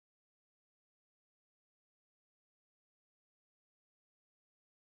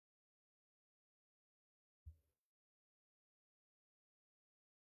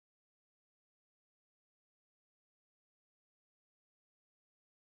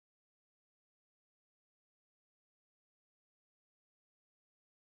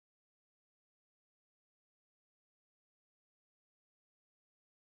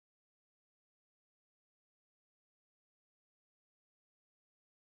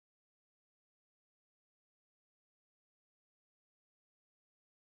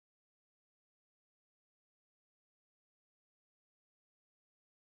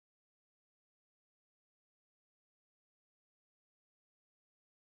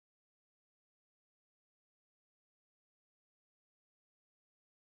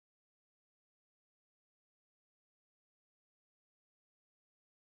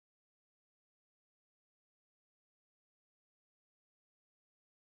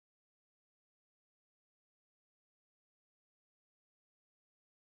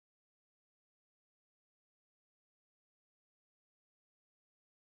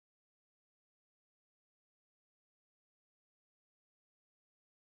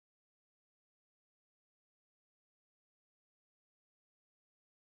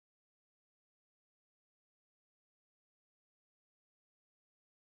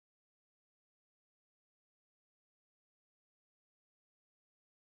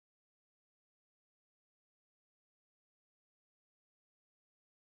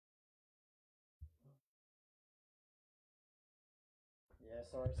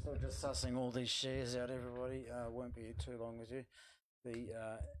Sorry, still just sussing all these shares out, everybody. Won't be too long with you.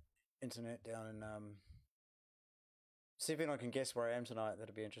 The internet down in. See if anyone can guess where I am tonight.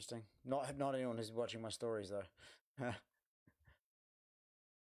 That'd be interesting. Not anyone who's watching my stories though.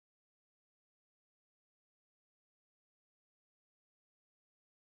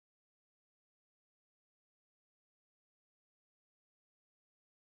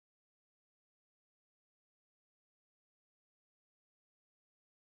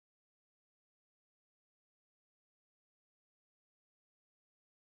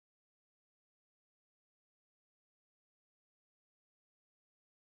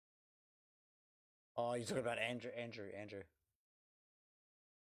 Oh, you're talking about Andrew.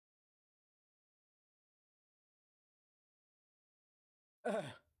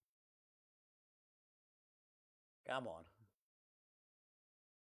 Come on.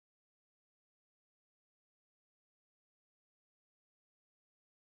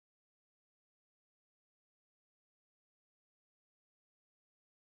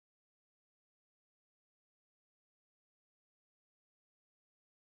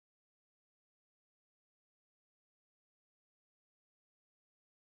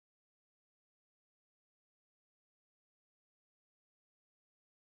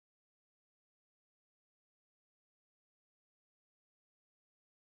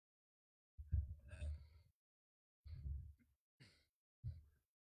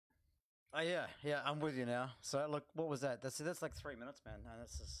 Oh yeah, I'm with you now. So look, what was that? That's like 3 minutes, man. And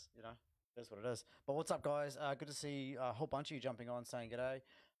that's just that's what it is. But what's up, guys? Good to see a whole bunch of you jumping on, saying g'day.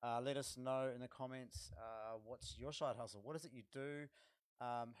 Let us know in the comments what's your side hustle. What is it you do?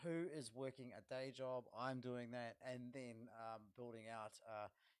 Who is working a day job? I'm doing that, and then building out.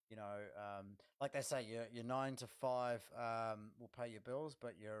 Like they say, your 9 to 5 will pay your bills,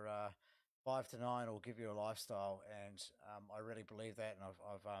 but your 5 to 9 will give you a lifestyle. And I really believe that, and I've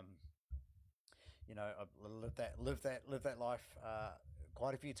I've lived that life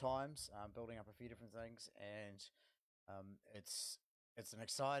quite a few times, building up a few different things, and it's an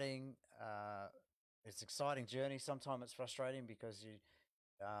exciting journey. Sometimes it's frustrating because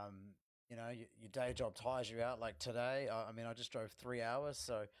your day job tires you out. Like today, I mean, I just drove 3 hours,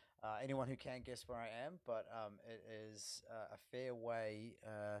 so anyone who can guess where I am, but it is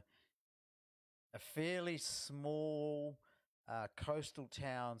a fairly small coastal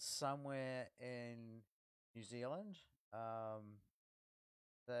town somewhere in New Zealand. Um,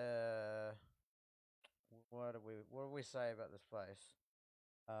 the what do we say about this place?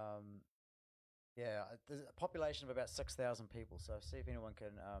 Um, yeah, there's a population of about 6,000 people. So see if anyone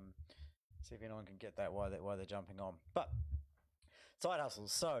can get that why they're jumping on. But side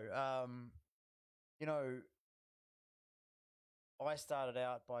hustles. So you know, I started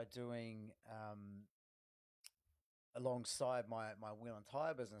out by doing alongside my wheel and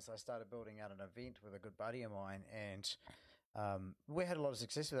tire business. I started building out an event with a good buddy of mine, and we had a lot of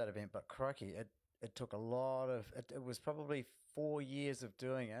success with that event. But crikey, it took a lot of it was probably 4 years of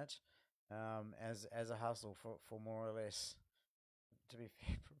doing it as a hustle for more or less. To be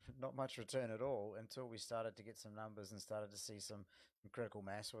fair, not much return at all until we started to get some numbers and started to see some critical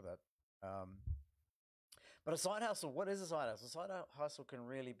mass with it. Um, but a side hustle, what is a side hustle? A side hustle can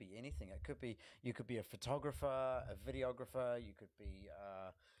really be anything. It could be you could be a photographer, a videographer, you could be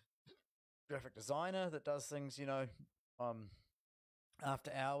a graphic designer that does things, um,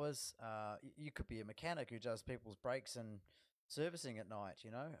 after hours. You could be a mechanic who does people's brakes and servicing at night.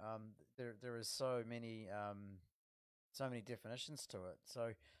 There is so many definitions to it.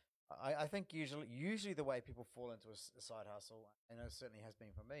 So I think usually the way people fall into a side hustle, and it certainly has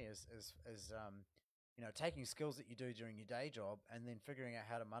been for me, is taking skills that you do during your day job and then figuring out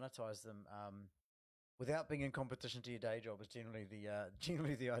how to monetize them without being in competition to your day job is generally the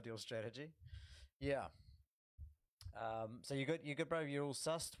generally the ideal strategy. Yeah. So you good, bro. You're all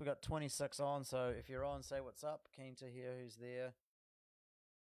sussed. We got 26 on. So if you're on, say what's up. Keen to hear who's there.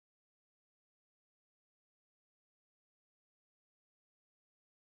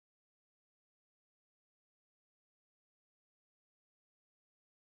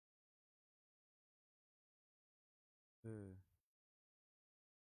 Ooh.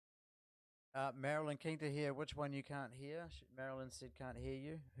 Marilyn, keen to hear which one you can't hear. Marilyn said can't hear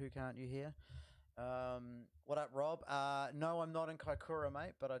you. Who can't you hear? What up, Rob? No, I'm not in Kaikoura,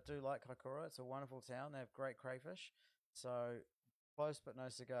 mate, but I do like Kaikoura. It's a wonderful town. They have great crayfish. So close but no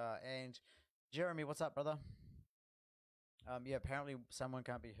cigar. And Jeremy, what's up, brother? Yeah, apparently someone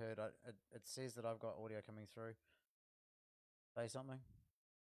can't be heard. It says that I've got audio coming through. Say something.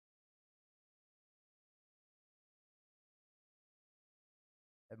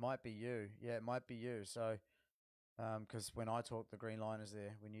 It might be you. Yeah, it might be you. So Because when I talk, the green line is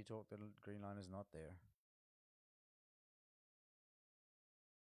there. When you talk, the green line is not there.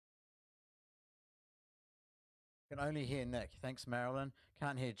 Can only hear Nick. Thanks, Marilyn.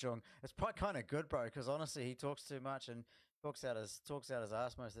 Can't hear Jung. It's probably kind of good, bro. Because honestly, he talks too much and talks out his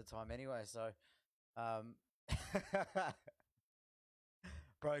ass most of the time anyway. So, um,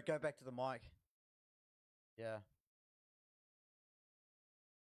 bro, go back to the mic. Yeah.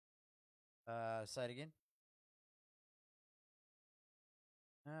 Say it again.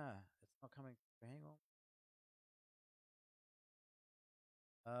 It's not coming. Hang on.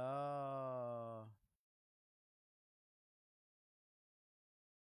 Oh,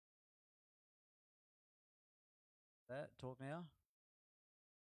 that talk now.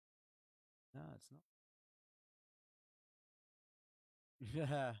 No, it's not.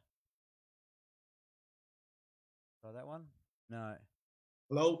 Yeah. Try that one. No.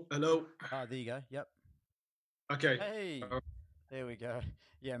 Hello, hello. Oh, there you go. Yep. Okay. Hey, there we go.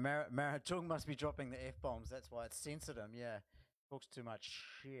 Yeah, Chung must be dropping the f bombs. That's why it's censored him. Yeah, talks too much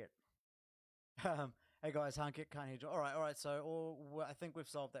shit. Hey guys, Hunkit can't hear. All right. So, I think we've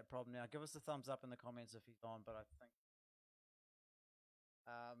solved that problem now. Give us a thumbs up in the comments if he's on. But I think,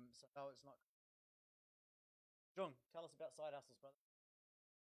 so no, it's not. Chung, tell us about side hustles, brother.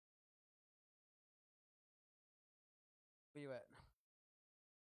 Where you at?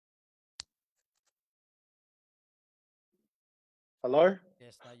 Hello.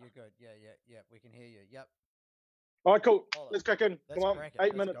 Yes, no, you're good. Yeah. We can hear you. Yep. All right, cool. Hold Let's crack in. Let's Come on. crack it.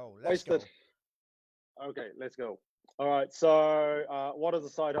 8 minutes Let's wasted. go. Okay, let's go. All right. So, what is a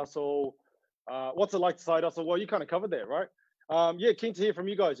side hustle? What's it like to side hustle? Well, you kind of covered that, right? Yeah, keen to hear from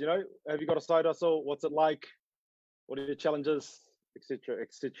you guys. Have you got a side hustle? What's it like? What are your challenges, etc.,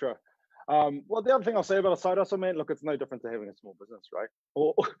 etc. Well, the other thing I'll say about a side hustle, man, look, it's no different to having a small business, right?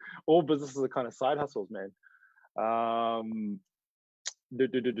 All businesses are kind of side hustles, man.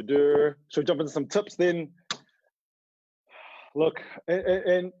 So jump into some tips then. Look,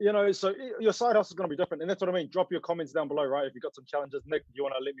 and so your side hustle is going to be different, and that's what I mean. Drop your comments down below, right? If you've got some challenges, Nick, do you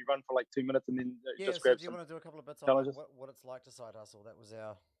want to let me run for like 2 minutes and then Yeah. just So, grab do you some want to do a couple of bits on challenges? what it's like to side hustle? That was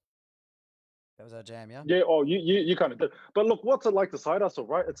our jam. Yeah. Yeah. Oh, you kind of did. But look, what's it like to side hustle,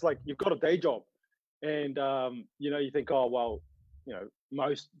 right? It's like you've got a day job, and you think, oh well,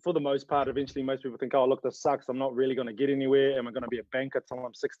 for the most part, eventually most people think, oh look, this sucks. I'm not really going to get anywhere. Am I going to be a banker till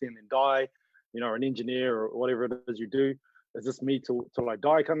I'm 60 and then die? Or an engineer or whatever it is you do. Is this me till I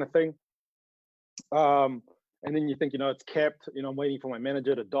die kind of thing? And then you think, it's capped. I'm waiting for my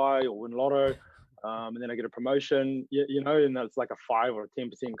manager to die or win lotto, and then I get a promotion. And it's like a 5 or a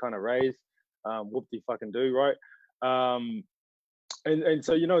 10% kind of raise. Whoop de fucking do, right? And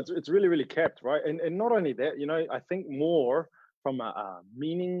so it's really really capped, right? And not only that, I think more from a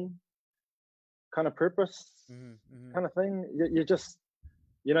meaning kind of purpose kind of thing. You just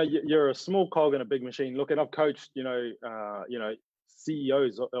you're a small cog in a big machine. Look, and I've coached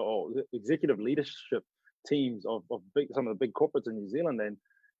CEOs or executive leadership teams of some of the big corporates in New Zealand, and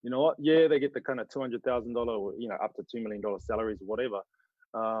you know what? Yeah, they get the kind of $200,000 or up to $2 million salaries, or whatever.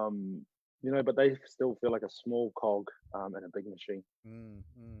 But they still feel like a small cog in a big machine.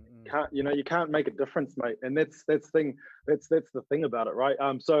 You can't make a difference, mate. And that's the thing about it, right?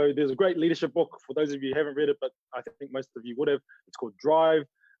 So there's a great leadership book for those of you who haven't read it, but I think most of you would have. It's called Drive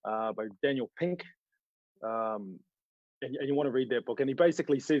by Daniel Pink. And you want to read that book. And he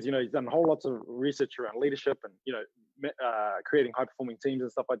basically says, he's done a whole lots of research around leadership and, creating high performing teams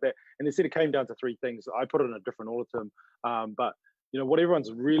and stuff like that. And he said it came down to 3 things. I put it in a different order to him. But what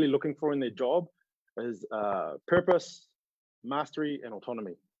everyone's really looking for in their job is purpose, mastery, and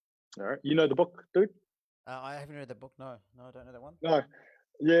autonomy. All right. You know the book, dude? I haven't read the book. No, I don't know that one. No.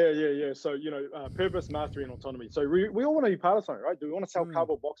 Yeah. So, purpose, mastery, and autonomy. So we all want to be part of something, right? Do we want to sell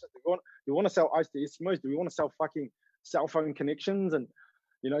cardboard boxes? Do we want to sell ice to Eskimos? Do we want to sell fucking cell phone connections and,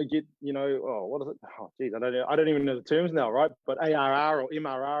 get, what is it? Oh, geez, I don't even know the terms now, right? But ARR or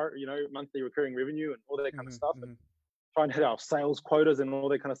MRR, monthly recurring revenue and all that kind of stuff. And trying to hit our sales quotas and all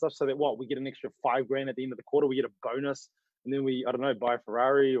that kind of stuff, so that we get an extra $5,000 at the end of the quarter. We get a bonus, and then we, I don't know, buy a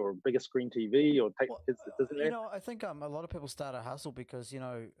Ferrari or a bigger screen TV or take the kids to Disneyland. I think a lot of people start a hustle because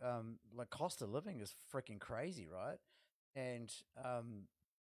like cost of living is freaking crazy, right? And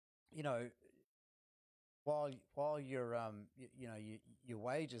while your your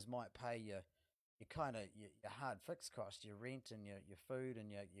wages might pay your kind of your hard fixed cost, your rent and your food and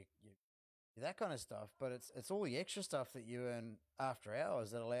your that kind of stuff, but it's all the extra stuff that you earn after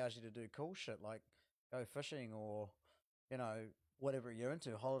hours that allows you to do cool shit like go fishing or whatever you're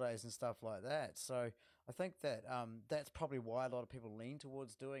into, holidays and stuff like that. So I think that that's probably why a lot of people lean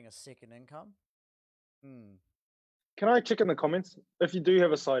towards doing a second income. Can I check in the comments? If you do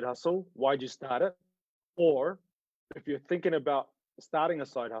have a side hustle, why'd you start it? Or if you're thinking about starting a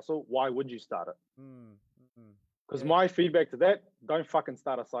side hustle, why would you start it? Because Yeah, my feedback to that, don't fucking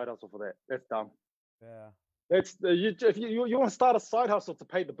start a side hustle for that. That's dumb. yeah, That's if you want to start a side hustle to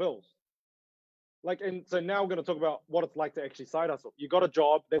pay the bills. Like, and so now we're going to talk about what it's like to actually side hustle. You got a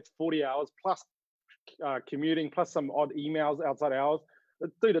job that's 40 hours plus commuting, plus some odd emails outside hours.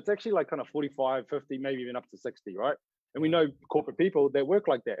 Dude, it's actually like kind of 45, 50, maybe even up to 60, right? And we yeah. know corporate people that work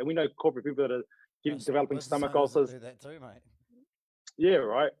like that. And we know corporate people that are There are small developing business stomach owners that ulcers. do that too, mate. Yeah,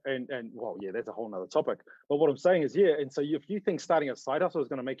 right. And well, yeah, that's a whole nother topic. But what I'm saying is, yeah, and so if you think starting a side hustle is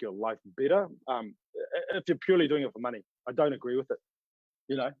going to make your life better, if you're purely doing it for money, I don't agree with it.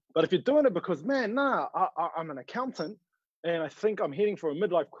 You know, but if you're doing it because, man, I'm an accountant and I think I'm heading for a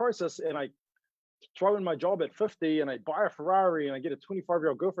midlife crisis, and I throw in my job at 50 and I buy a Ferrari and I get a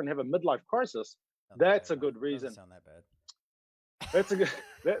 25-year-old girlfriend and have a midlife crisis, Not that that's bad, a good mate. reason. Doesn't sound that bad. That's a good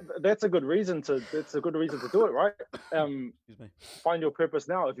that's a good reason to do it, right? Excuse me. Find your purpose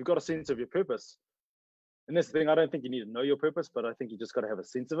now. If you've got a sense of your purpose, and that's the thing, I don't think you need to know your purpose, but I think you just got to have a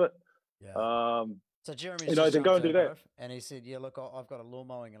sense of it. Yeah. So Jeremy's you know, just then go jumped and do in, that. bro, and he said, "Yeah, look, I've got a lawn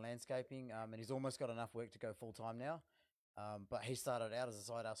mowing and landscaping, and he's almost got enough work to go full time now. But he started out as a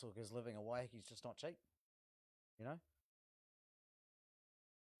side hustle because living away, he's just not cheap, you know."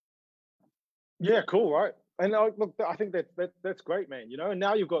 Yeah, cool, right? And look, I think that's great, man. You know, and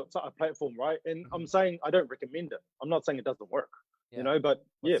now you've got a platform, right? And I'm saying I don't recommend it. I'm not saying it doesn't work, Yeah. you know, but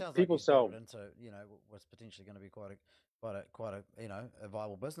Well, yeah, it sounds like people he's built sell. it into, you know, what's potentially going to be quite a you know, a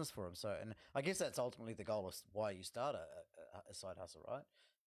viable business for him. So, and I guess that's ultimately the goal of why you start a side hustle, right?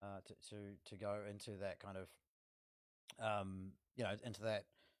 To go into that kind of you know, into that,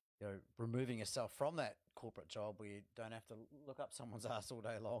 you know, removing yourself from that corporate job where you don't have to look up someone's ass all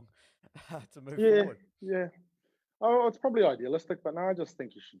day long to move Yeah, forward. yeah. Oh, it's probably idealistic, but no, I just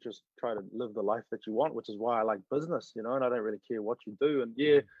think you should just try to live the life that you want, which is why I like business, you know, and I don't really care what you do. And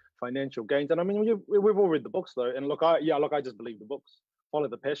yeah, financial gains. And I mean, we've all read the books though. And look, I just believe the books. Follow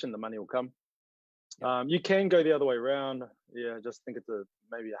the passion, the money will come. Yep. You can go the other way around. Yeah, just think it's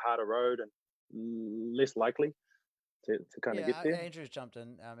maybe a harder road and less likely to kind of get there. Andrew's jumped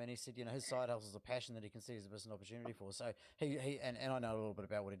in and he said, you know, his side hustle is a passion that he can see as a business opportunity for. So and I know a little bit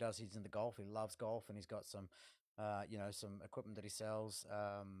about what he does. He's into golf. He loves golf, and he's got some, you know, some equipment that he sells.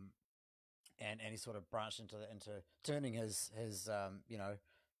 And he sort of branched into turning his you know,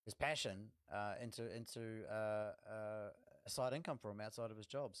 his passion into a side income for him outside of his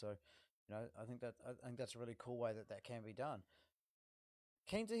job. So, you know, I think that's a really cool way that can be done.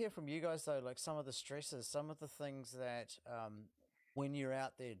 Keen to hear from you guys though, like some of the stresses, some of the things that when you're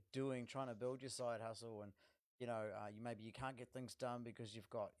out there trying to build your side hustle, and you know, you can't get things done because you've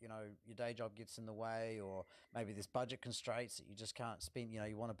got, you know, your day job gets in the way, or maybe there's budget constraints that you just can't spend. You know,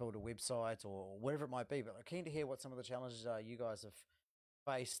 you want to build a website or whatever it might be. But I'm keen to hear what some of the challenges are you guys have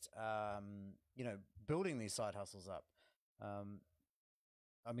faced. You know, building these side hustles up.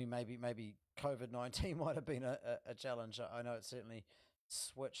 I mean, maybe COVID-19 might have been a challenge. I know it certainly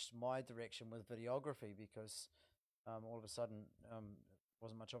switched my direction with videography because all of a sudden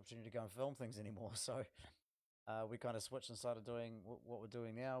wasn't much opportunity to go and film things anymore. So we kind of switched and started doing what we're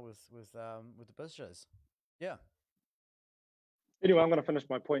doing now with the Biz Shiz. Yeah. Anyway, I'm going to finish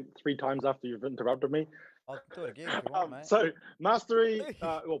my point 3 times after you've interrupted me. I'll do it again if you want, mate. So mastery,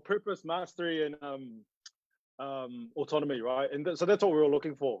 purpose, mastery, and autonomy, right? And so that's what we're all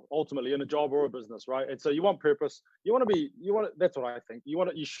looking for ultimately in a job or a business, right? And so you want purpose. That's what I think.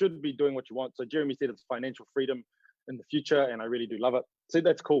 You should be doing what you want. So Jeremy said it's financial freedom in the future, and I really do love it. So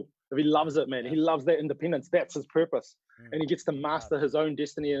that's cool. If he loves it, man, he loves that independence. That's his purpose, and he gets to master his own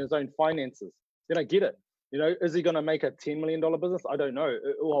destiny and his own finances. Then I get it. You know, is he going to make a $10 million business? I don't know.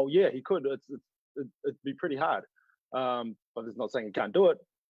 Well, yeah, he could. It'd be pretty hard. But it's not saying he can't do it.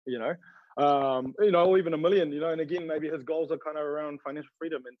 You know, or even $1 million. You know, and again, maybe his goals are kind of around financial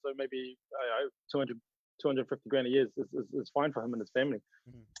freedom, and so maybe 250 grand a year is fine for him and his family.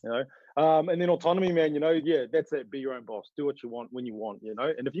 You know, and then autonomy, man. You know, yeah, that's that. Be your own boss. Do what you want when you want. You know,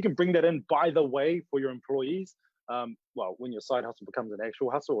 and if you can bring that in, by the way, for your employees, well, when your side hustle becomes an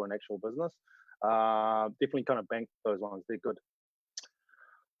actual hustle or an actual business, definitely kind of bank those ones. They're good.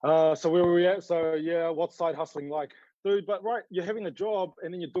 So where were we at? So yeah, what's side hustling like? Dude, but right, you're having a job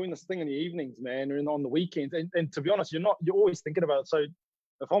and then you're doing this thing in the evenings, man, and on the weekends. And to be honest, you're always thinking about it. So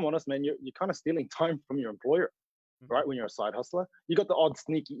if I'm honest, man, you're kind of stealing time from your employer, right? When you're a side hustler, you got the odd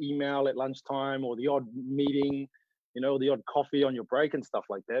sneaky email at lunchtime or the odd meeting, you know, the odd coffee on your break and stuff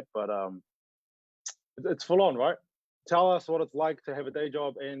like that. But it's full on, right? Tell us what it's like to have a day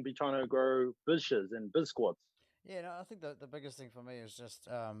job and be trying to grow Biz Shiz and Biz Squads. Yeah, no, I think the biggest thing for me is just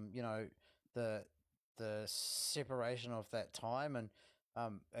the separation of that time and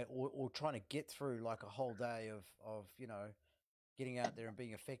or trying to get through like a whole day of getting out there and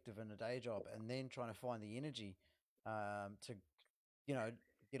being effective in a day job, and then trying to find the energy to you know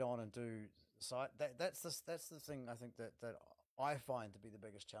get on and do the site. That's the thing I think that I find to be the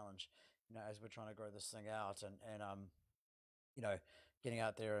biggest challenge. As we're trying to grow this thing out and you know, getting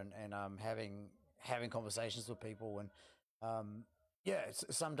out there and having conversations with people and yeah,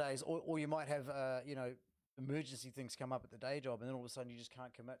 some days, or you might have emergency things come up at the day job, and then all of a sudden you just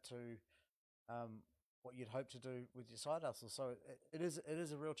can't commit to what you'd hope to do with your side hustle. So it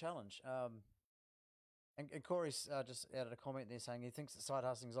is a real challenge. And Corey's just added a comment there saying he thinks that side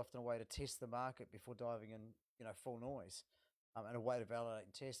hustling is often a way to test the market before diving in, full noise, and a way to validate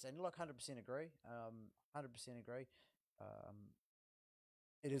and test. And like 100% agree, 100% agree. Um,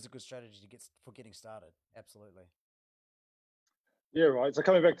 it is a good strategy to get for getting started. Absolutely. Yeah, right. So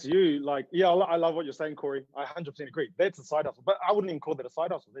coming back to you, like, yeah, I love what you're saying, Corey. I 100% agree. That's a side hustle, but I wouldn't even call that a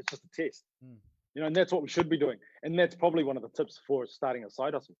side hustle. That's just a test. Mm. And that's what we should be doing. And that's probably one of the tips for starting a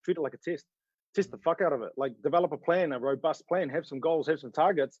side hustle. Treat it like a test. Test the fuck out of it. Like, develop a plan, a robust plan, have some goals, have some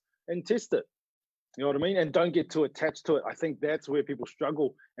targets, and test it. You know what I mean? And don't get too attached to it. I think that's where people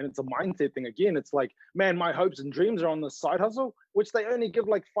struggle. And it's a mindset thing. Again, it's like, man, my hopes and dreams are on this side hustle, which they only give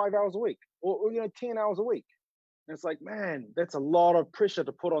like 5 hours a week or 10 hours a week. And it's like, man, that's a lot of pressure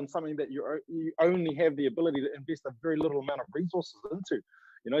to put on something that you only have the ability to invest a very little amount of resources into.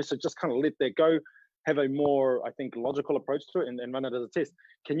 So just kind of let that go, have a more, I think, logical approach to it, and run it as a test.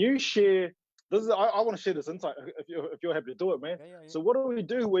 Can you share? I want to share this insight if you're happy to do it, man. Yeah. So what do we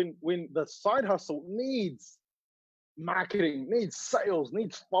do when the side hustle needs marketing, needs sales,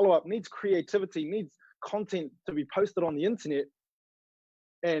 needs follow-up, needs creativity, needs content to be posted on the internet,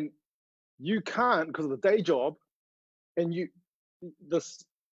 and you can't because of the day job, and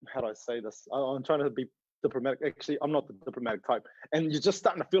how do I say this? I'm trying to be diplomatic. Actually, I'm not the diplomatic type. And you're just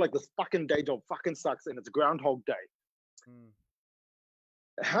starting to feel like this fucking day job fucking sucks and it's Groundhog Day.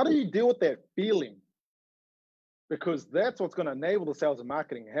 How do you deal with that feeling? Because that's what's going to enable the sales and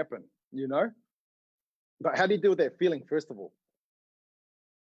marketing to happen, But how do you deal with that feeling, first of all?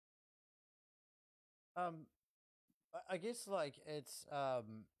 I guess like it's a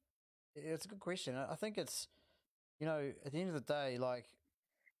good question. I think it's at the end of the day, like,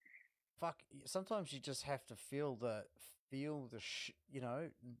 fuck. Sometimes you just have to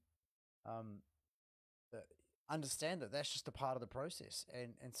understand that that's just a part of the process,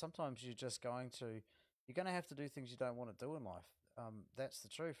 and sometimes you're going to have to do things you don't want to do in life. That's the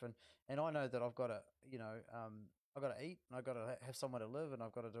truth, and I know that I've got to I've got to eat, and I've got to have somewhere to live, and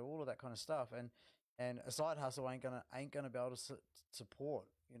I've got to do all of that kind of stuff, and a side hustle ain't gonna be able to support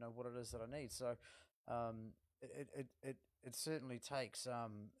what it is that I need. So it certainly takes a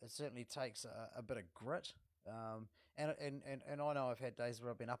bit of grit. And I know I've had days where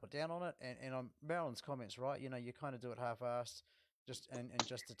I've been up or down on it, and Marilyn's comments right. You kind of do it half-assed, just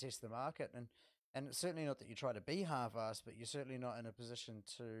to test the market, and it's certainly not that you try to be half-assed, but you're certainly not in a position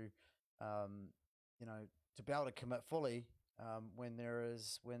to, to be able to commit fully when there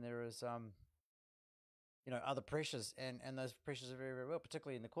is other pressures, and those pressures are very, very real,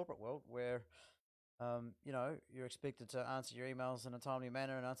 particularly in the corporate world where you're expected to answer your emails in a timely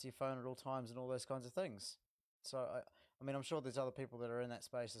manner and answer your phone at all times and all those kinds of things. So I mean, I'm sure there's other people that are in that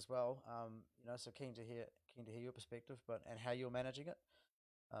space as well. So keen to hear your perspective, and how you're managing it.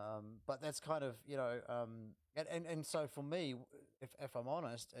 But that's kind of and so for me, if I'm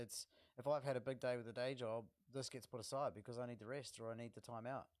honest, it's if I've had a big day with a day job, this gets put aside because I need the rest or I need the time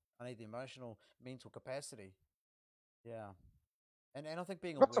out. I need the emotional, mental capacity. Yeah. And I think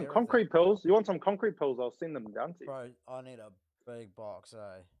being got some concrete pills. You want some concrete pills? I'll send them down to you. Bro, I need a big box,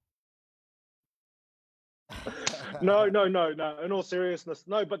 No. In all seriousness,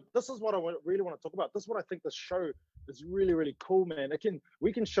 no. But this is what I really want to talk about. This is what I think this show is really, really cool, man.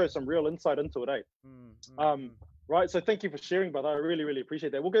 We can show some real insight into it, Right. So thank you for sharing, brother. I really, really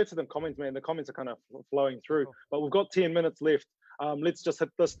appreciate that. We'll go to the comments, man. The comments are kind of flowing through, but we've got 10 minutes left. Let's just hit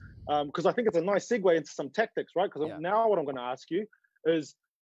this because I think it's a nice segue into some tactics, right? Because now what I'm going to ask you is,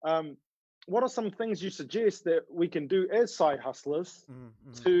 what are some things you suggest that we can do as side hustlers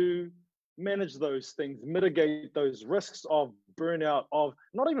to manage those things, mitigate those risks of burnout, of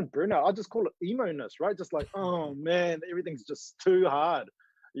not even burnout, I just call it emo-ness, right? Just like, oh man, everything's just too hard.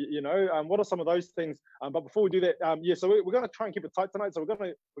 What are some of those things? But before we do that, so we're going to try and keep it tight tonight. So we're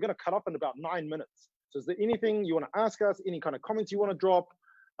going to cut up in about 9 minutes. So is there anything you want to ask us? Any kind of comments you want to drop,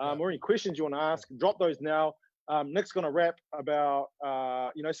 or any questions you want to ask? Drop those now. Nick's going to rap about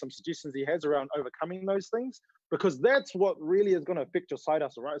some suggestions he has around overcoming those things. because that's what really is going to affect your side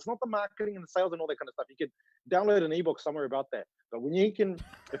hustle, right? It's not the marketing and the sales and all that kind of stuff. You can download an ebook somewhere about that, but when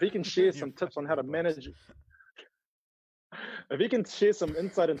if he can share some tips on how to manage, if he can share some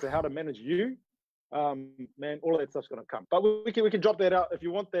insight into how to manage you, man, all of that stuff's going to come. But we can drop that out if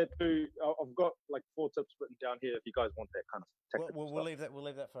you want that too. I've got like 4 tips written down here if you guys want that kind of technical stuff. We'll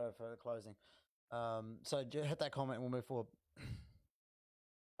leave that for the closing. So hit that comment and we'll move forward.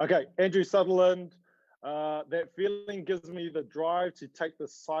 Okay, Andrew Sutherland. That feeling gives me the drive to take the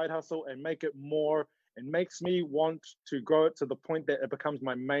side hustle and make it more, and makes me want to grow it to the point that it becomes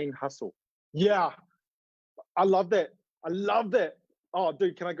my main hustle. Yeah, I love that. I love that. Oh,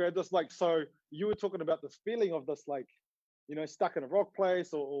 dude, can I grab this? Like, so you were talking about this feeling of this, like, you know, stuck in a rock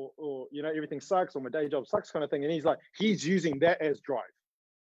place, or you know, everything sucks, or my day job sucks kind of thing. And he's using that as drive.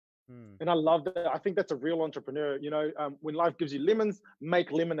 And I love that. I think that's a real entrepreneur. You know, when life gives you lemons,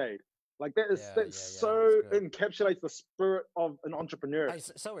 make lemonade. Like that encapsulates the spirit of an entrepreneur. Hey,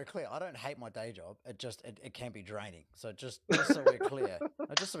 so we're clear. I don't hate my day job. It can be draining. So just so we're clear,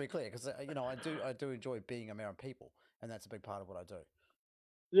 because you know, I do enjoy being around people, and that's a big part of what I do.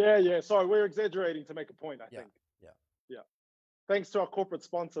 Yeah. Sorry, we're exaggerating to make a point. I think. Yeah. Thanks to our corporate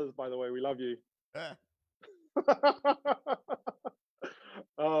sponsors, by the way. We love you.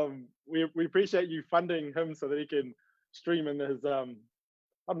 We appreciate you funding him so that he can stream in his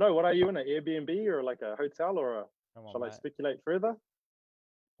I don't know, what are you in, an Airbnb or like a hotel, or shall I speculate further?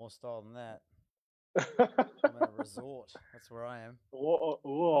 More style than that. I'm in a resort. That's where I am.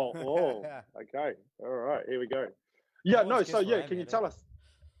 Whoa. Okay. All right. Here we go. Yeah. No. So yeah, can you tell us?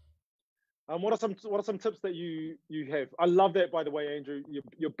 What are some tips that you have? I love that, by the way, Andrew.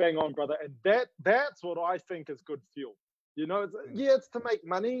 You're bang on, brother. And that's what I think is good fuel. You know, it's to make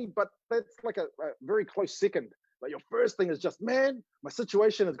money, but that's like a very close second. Like your first thing is just, man, my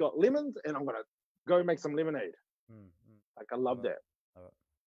situation has got lemons, and I'm gonna go make some lemonade. Like I love that.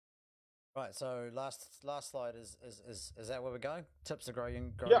 Right. So last slide is that where we're going? Tips to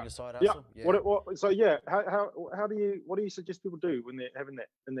growing your side hustle. Yeah. How do you suggest people do when they're having that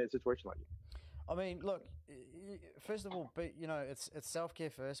in that situation like you? I mean, look. First of all, you know, it's self-care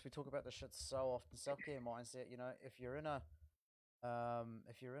first. We talk about this shit so often. Self-care mindset. You know, if you're in a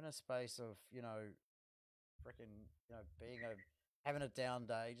space of, you know, freaking, you know, having a down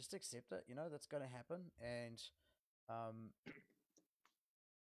day, just accept it. You know, that's going to happen. And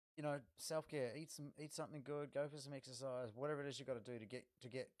you know, self-care, eat something good, go for some exercise, whatever it is you got to do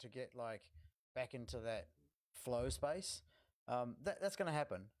to get like back into that flow space. That's going to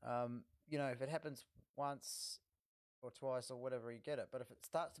happen. You know, if it happens once or twice or whatever, you get it. But if it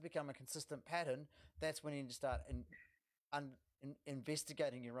starts to become a consistent pattern, that's when you need to start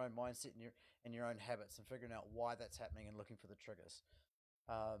investigating your own mindset and your own habits, and figuring out why that's happening and looking for the triggers.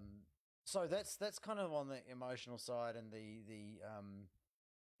 So that's kind of on the emotional side, and the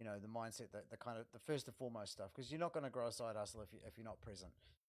you know, the mindset, the kind of the first and foremost stuff, because you're not going to grow a side hustle if you're not present.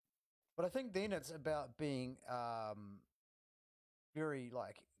 But I think then it's about being very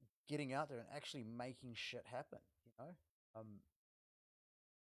like getting out there and actually making shit happen. You know,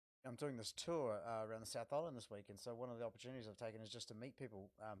 I'm doing this tour around the South Island this week, and so one of the opportunities I've taken is just to meet people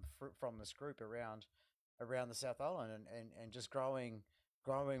from this group around the South Island, and just growing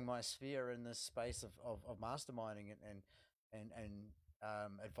my sphere in this space of masterminding and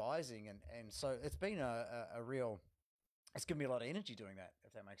advising, and so it's been a real, it's given me a lot of energy doing that,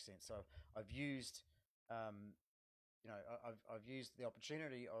 if that makes sense. So I've used you know, I've used the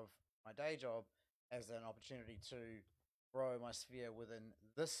opportunity of my day job as an opportunity to grow my sphere within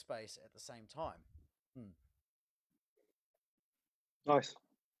this space at the same time. Nice.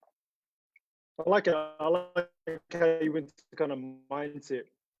 I like it. I like how you went to kind of mindset,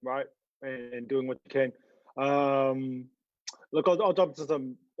 right, and doing what you can. Look, I'll jump to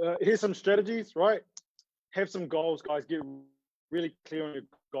some. Here's some strategies, right? Have some goals, guys. Get really clear on your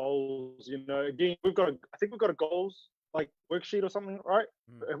goals. You know, again, I think we've got a goals like worksheet or something, right?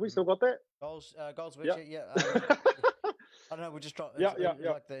 Have we still got that? Goals worksheet, yeah. I don't know. We just dropped.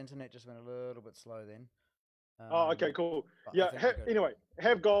 Like the internet just went a little bit slow then. Okay, cool. Yeah. Anyway,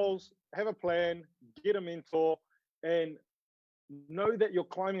 have goals, have a plan, get a mentor, and know that you're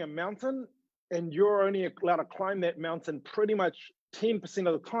climbing a mountain, and you're only allowed to climb that mountain pretty much 10%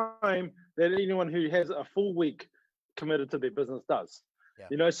 of the time that anyone who has a full week committed to their business does. Yeah.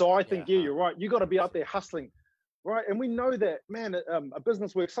 You know, so I think, you're right. You got to be out there hustling, right? And we know that, man, a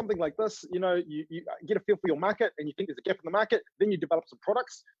business works something like this. You know, you get a feel for your market, and you think there's a gap in the market. Then you develop some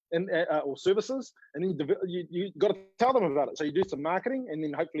products and or services, and then you got to tell them about it. So you do some marketing, and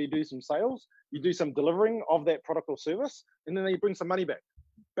then hopefully you do some sales. You do some delivering of that product or service, and then you bring some money back.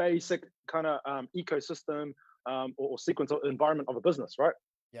 Basic kind of ecosystem or sequence or environment of a business, right?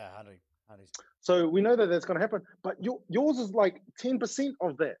 Yeah, 100. So we know that that's going to happen, but yours is like 10%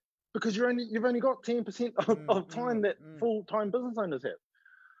 of that because you've only got 10% of time that full-time business owners have.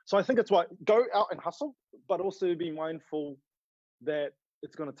 So I think it's what, go out and hustle, but also be mindful that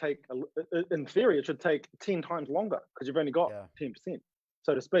it's going to take, in theory, it should take 10 times longer because you've only got 10%,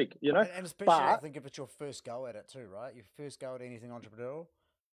 so to speak, you know? And especially, I think if it's your first go at it too, right? Your first go at anything entrepreneurial.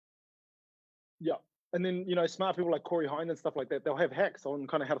 Yeah. And then, you know, smart people like Corey Hine and stuff like that, they'll have hacks on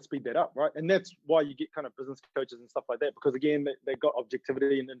kind of how to speed that up, right? And that's why you get kind of business coaches and stuff like that, because again, they've got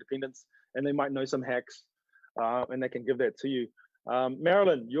objectivity and independence, and they might know some hacks, and they can give that to you.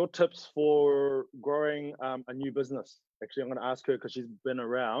 Marilyn, your tips for growing a new business. Actually, I'm going to ask her because she's been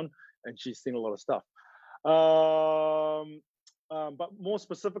around and she's seen a lot of stuff. But more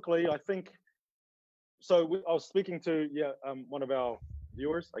specifically, I think, so I was speaking to one of our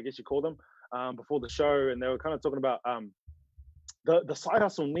viewers, I guess you call them, before the show, and they were kind of talking about the side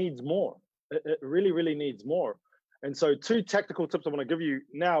hustle needs more. It really, really needs more. And so 2 tactical tips I want to give you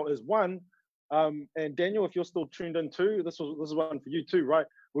now is one, and Daniel, if you're still tuned in too, this is one for you too, right?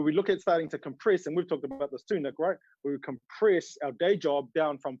 Where we look at starting to compress, and we've talked about this too, Nick, right? Where we compress our day job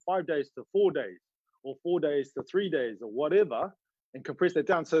down from 5 days to 4 days, or 4 days to 3 days, or whatever, and compress that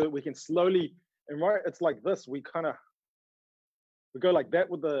down so that we can slowly, and right, it's like this, we go like that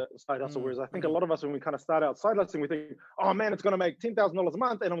with the side hustle. Whereas I think a lot of us, when we kind of start out side hustling, we think, oh man, it's going to make $10,000 a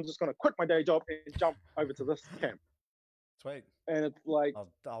month, and I'm just going to quit my day job and jump over to this camp. Sweet. And it's like,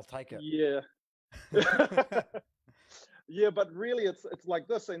 I'll take it. Yeah. Yeah, but really it's like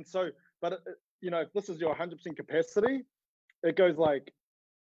this. And so, but you know, if this is your 100% capacity, it goes like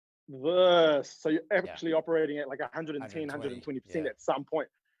this. So you're actually operating at like 110, 120% at some point.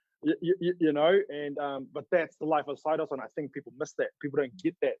 You know, and but that's the life of side hustle, and I think people miss that. People don't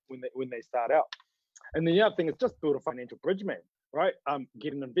get that when they start out. And the other thing is just build a financial bridge, man. Right?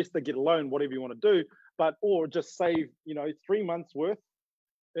 Get an investor, get a loan, whatever you want to do, but or just save, you know, 3 months worth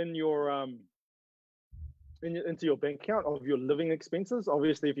in your into your bank account of your living expenses.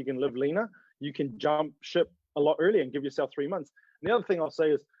 Obviously, if you can live leaner, you can jump ship a lot earlier and give yourself 3 months. And the other thing I'll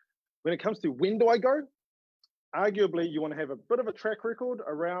say is, when it comes to when do I go, arguably you want to have a bit of a track record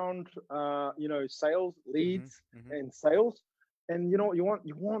around you know, sales, leads, and sales. And you know what you want?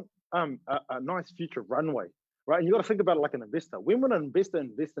 You want a nice future runway, right? And you got to think about it like an investor. When would an investor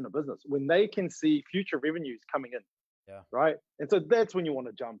invest in a business? When they can see future revenues coming in. Yeah. Right. And so that's when you want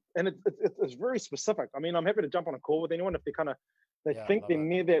to jump. And it's very specific. I mean, I'm happy to jump on a call with anyone if they think they're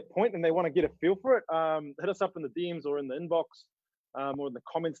near that point and they want to get a feel for it. Hit us up in the DMs or in the inbox, or in the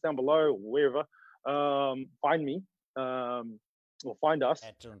comments down below, or wherever. Find me, or find us.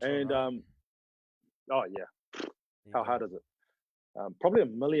 And oh yeah. How hard is it? Probably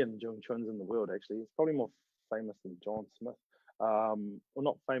 1 million Jung Chuns in the world, actually. It's probably more famous than John Smith. Well,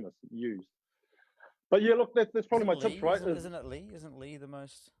 not famous, used. But yeah, look, that's probably my tips, right? Isn't it Lee? Isn't Lee the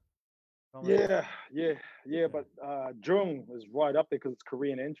most common? Yeah. But Jung is right up there because it's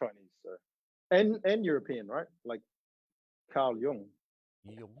Korean and Chinese, so and European, right? Like Carl Jung.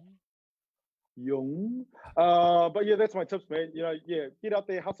 Jung. But yeah, that's my tips, man. You know, get out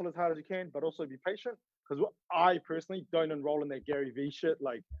there, hustle as hard as you can, but also be patient. Because I personally don't enroll in that Gary V shit,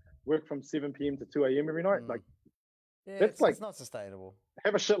 like work from 7 p.m. to 2 a.m. every night. Like, that's like, it's not sustainable.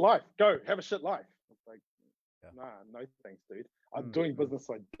 Have a shit life. Go have a shit life. It's like, nah, no thanks, dude. I'm doing business,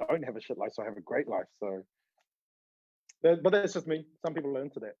 so I don't have a shit life, so I have a great life. So, but that's just me. Some people are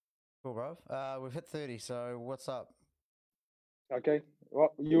into that. Cool, bro. We've hit 30, so what's up? Okay.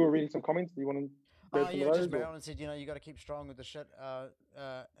 Well, you were reading some comments. Do you want to? Just Marilyn said, you know, you got to keep strong with the shit,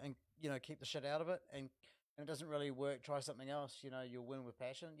 and you know, keep the shit out of it, and it doesn't really work. Try something else. You know, you'll win with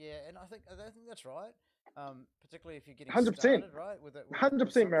passion. Yeah, and I think that's right. Particularly if you're getting 100%, started, right? With it,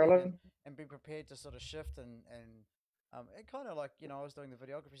 100%, Marilyn, and be prepared to sort of shift and it kind of like, you know, I was doing the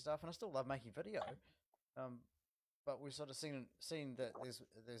videography stuff, and I still love making video, but we've sort of seen that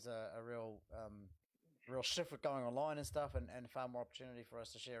there's a real shift with going online and stuff, and far more opportunity for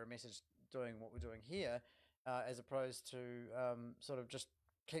us to share a message doing what we're doing here, as opposed to sort of just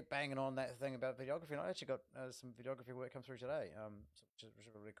keep banging on that thing about videography. And I actually got some videography work come through today, which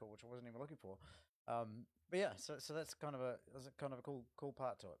was really cool, which I wasn't even looking for. But yeah, so that's kind of a cool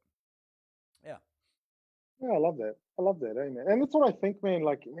part to it. Yeah. Yeah, I love that. Eh, man. And that's what I think, man.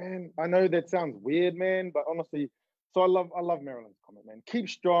 Like, man, I know that sounds weird, man, but honestly, so I love Marilyn's comment, man. Keep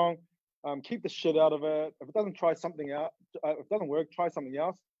strong. Keep the shit out of it. If it doesn't if it doesn't work, try something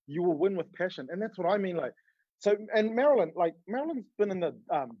else. You will win with passion. And that's what I mean. Like, so, and Marilyn's been in the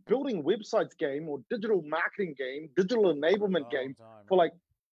building websites game or digital marketing game, digital enablement game for like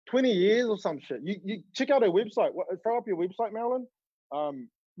 20 years or some shit. You check out her website. Throw up your website, Marilyn.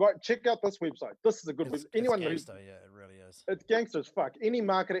 Right, check out this website. This is a good website. Anyone gangster, yeah, it really is. It's gangster as fuck. Any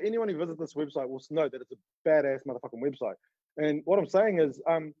marketer, anyone who visits this website will know that it's a badass motherfucking website. And what I'm saying is,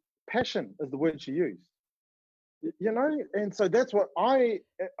 passion is the word she used. You know, and so that's what I'm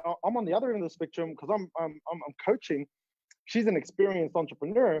on the other end of the spectrum because I'm coaching. She's an experienced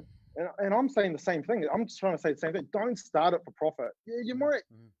entrepreneur, and I'm saying the same thing. I'm just trying to say the same thing. Don't start it for profit. Yeah, you might,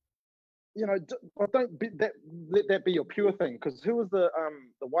 you know, but don't let that be your pure thing. Because who was the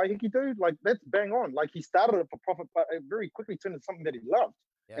Waiheke dude? Like that's bang on. Like he started it for profit, but it very quickly turned into something that he loved.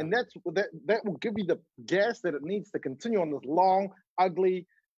 Yeah. And that will give you the gas that it needs to continue on this long, ugly,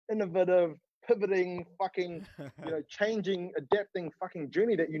 innovative, pivoting, fucking, you know, changing, adapting fucking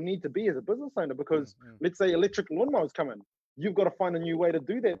journey that you need to be as a business owner. Because let's say electric lawnmowers come in, you've got to find a new way to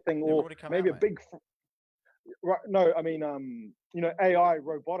do that thing, or maybe a big, right? No, I mean, you know, AI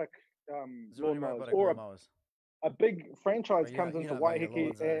robotic lawnmowers, or a big franchise comes into Waiheke.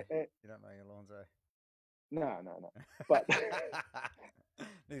 You don't mow your lawns, eh? No. But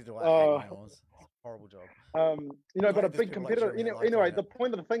neither do I. Horrible job. You know, but a big competitor. Anyway, the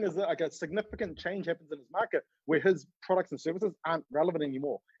point of the thing is that like a significant change happens in his market where his products and services aren't relevant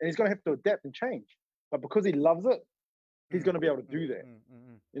anymore, and he's going to have to adapt and change. But because he loves it, he's going to be able to do that.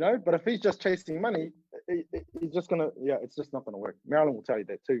 You know, but if he's just chasing money, he's just going to, it's just not going to work. Marilyn will tell you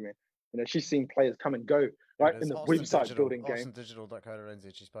that too, man. You know, she's seen players come and go right in the website building game.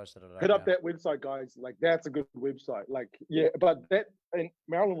 AustinDigital.co.nz, she's posted it. Hit up that website, guys. Like that's a good website. Like, yeah, but that, and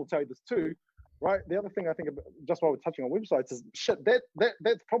Marilyn will tell you this too, right? The other thing I think about, just while we're touching on websites, is shit.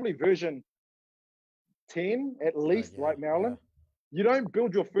 That's probably version 10 at least, right, Marilyn? Yeah. You don't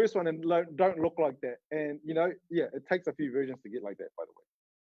build your first one and don't look like that. And you know, it takes a few versions to get like that, by the way.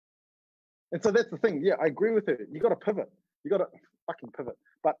 And so that's the thing. Yeah, I agree with her. You got to pivot. You got to fucking pivot.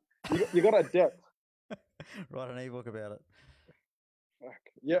 But you got to adapt. Write an ebook about it.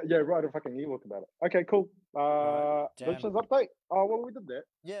 Yeah, write a fucking ebook about it. Okay, cool. Biz Shiz update. Oh, well, we did that.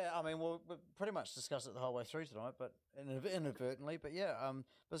 Yeah, I mean, we'll pretty much discuss it the whole way through tonight, but inadvertently. But yeah,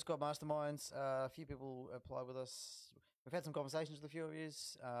 Biz Squad Masterminds. A few people apply with us. We've had some conversations with a few of you.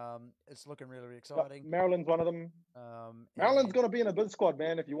 It's looking really, really exciting. Marilyn's one of them. Marilyn's going to be in a Biz Squad,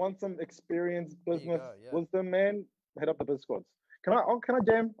 man. If you want some experience, business wisdom, man, head up the Biz Squads. Can I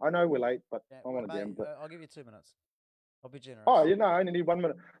jam? I know we're late, but I want to jam. But I'll give you 2 minutes. I'll be generous. Oh, I only need 1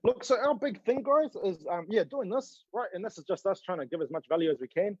 minute. Look, so our big thing, guys, is doing this, right? And this is just us trying to give as much value as we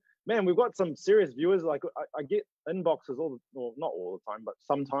can. Man, we've got some serious viewers. Like I get inboxes not all the time, but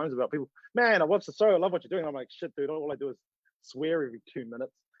sometimes about people. Man, I watched the show. I love what you're doing. I'm like, shit, dude. All I do is swear every 2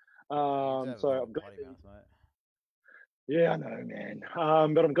 minutes. So I'm glad. Yeah, I know, man.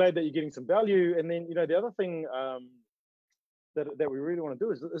 But I'm glad that you're getting some value. And then the other thing that we really want to do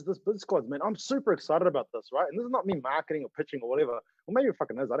is this Biz Squads, man. I'm super excited about this, right? And this is not me marketing or pitching or whatever. Well, maybe it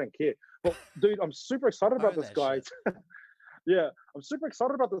fucking is. I don't care. But dude, I'm super excited about this, guys. Yeah, I'm super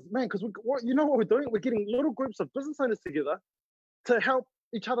excited about this, man. Because you know what we're doing? We're getting little groups of business owners together to help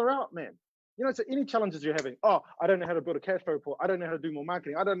each other out, man. You know, so any challenges you're having. Oh, I don't know how to build a cash flow report. I don't know how to do more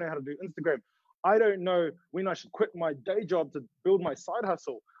marketing. I don't know how to do Instagram. I don't know when I should quit my day job to build my side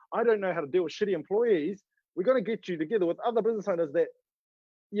hustle. I don't know how to deal with shitty employees. We're going to get you together with other business owners that,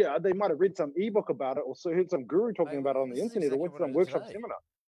 they might have read some ebook about it or heard some guru talking about it on the internet or went to some workshop seminar.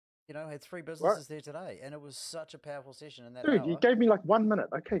 You know, I had 3 businesses there today, and it was such a powerful session. In that Dude, you gave me like 1 minute.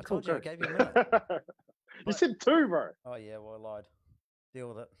 Okay, cool. I gave you a minute. You said 2, bro. Oh, yeah, well, I lied. Deal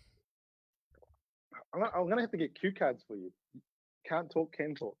with it. I'm going to have to get cue cards for you. Can't talk,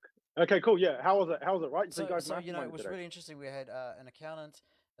 can talk. Okay, cool. Yeah, how was it? Right? So it was really interesting. We had an accountant,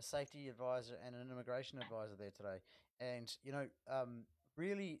 a safety advisor, and an immigration advisor there today. And,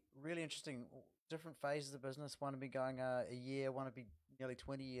 really, really interesting. Different phases of business. One would be going a year, one would be nearly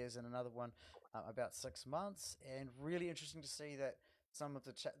 20 years, and another one about 6 months. And really interesting to see that some of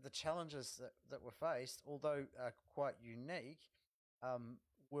the challenges that were faced, although quite unique,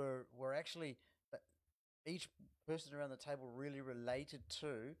 were actually each person around the table really related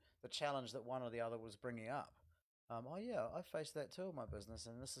to the challenge that one or the other was bringing up. I faced that too in my business,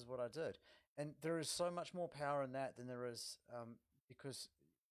 and this is what I did. And there is so much more power in that than there is because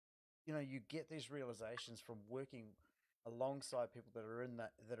you get these realizations from working alongside people that are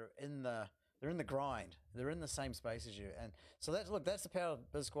they're in the grind. They're in the same space as you, and so that's the power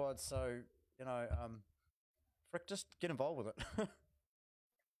of Biz Squad. So just get involved with it.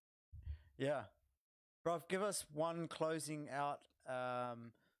 Yeah. Bro, give us one closing out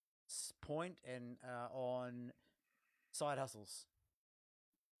point and on side hustles.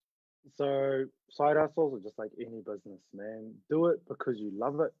 So side hustles are just like any business, man. Do it because you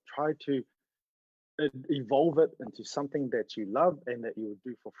love it. Try to evolve it into something that you love and that you will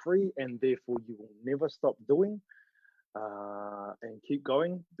do for free, and therefore you will never stop doing. And keep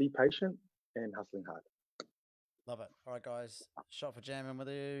going. Be patient and hustling hard. Love it. All right, guys. Shot for jamming with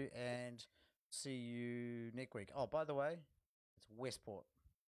you, and see you next week. Oh, by the way, it's Westport.